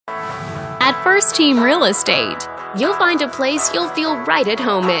First Team Real Estate. You'll find a place you'll feel right at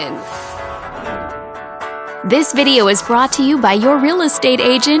home in. This video is brought to you by your real estate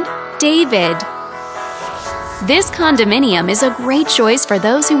agent, David. This condominium is a great choice for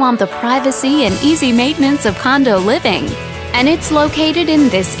those who want the privacy and easy maintenance of condo living, and it's located in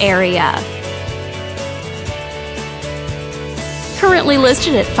this area. Currently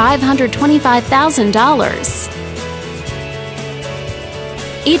listed at $525,000.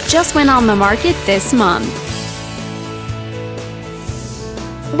 It just went on the market this month.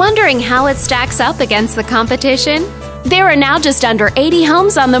 Wondering how it stacks up against the competition? There are now just under 80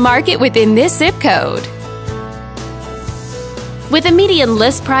 homes on the market within this zip code. With a median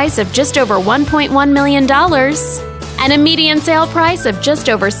list price of just over $1.1 million and a median sale price of just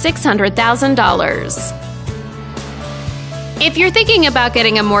over $600,000. If you're thinking about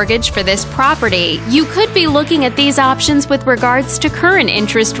getting a mortgage for this property, you could be looking at these options with regards to current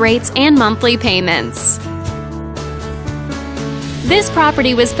interest rates and monthly payments. This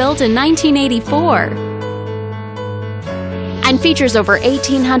property was built in 1984 and features over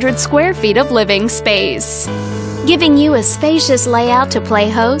 1,800 square feet of living space, giving you a spacious layout to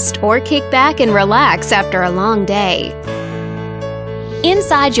play host or kick back and relax after a long day.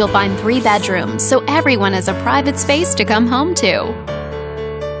 Inside, you'll find 3 bedrooms, so everyone has a private space to come home to,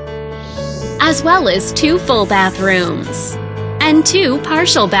 as well as 2 full bathrooms and 2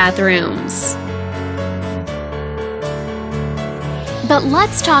 partial bathrooms. But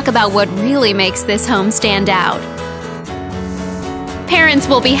let's talk about what really makes this home stand out. Parents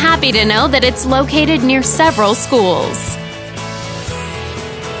will be happy to know that it's located near several schools.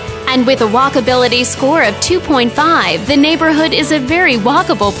 And with a walkability score of 2.5, the neighborhood is a very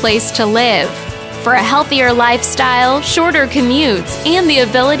walkable place to live. For a healthier lifestyle, shorter commutes, and the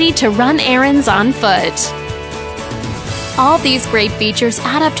ability to run errands on foot. All these great features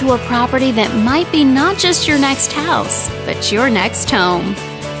add up to a property that might be not just your next house, but your next home.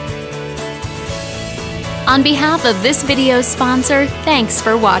 On behalf of this video's sponsor, thanks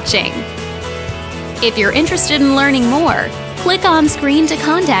for watching. If you're interested in learning more, click on screen to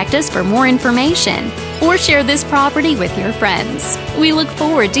contact us for more information or share this property with your friends. We look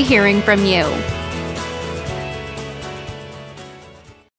forward to hearing from you.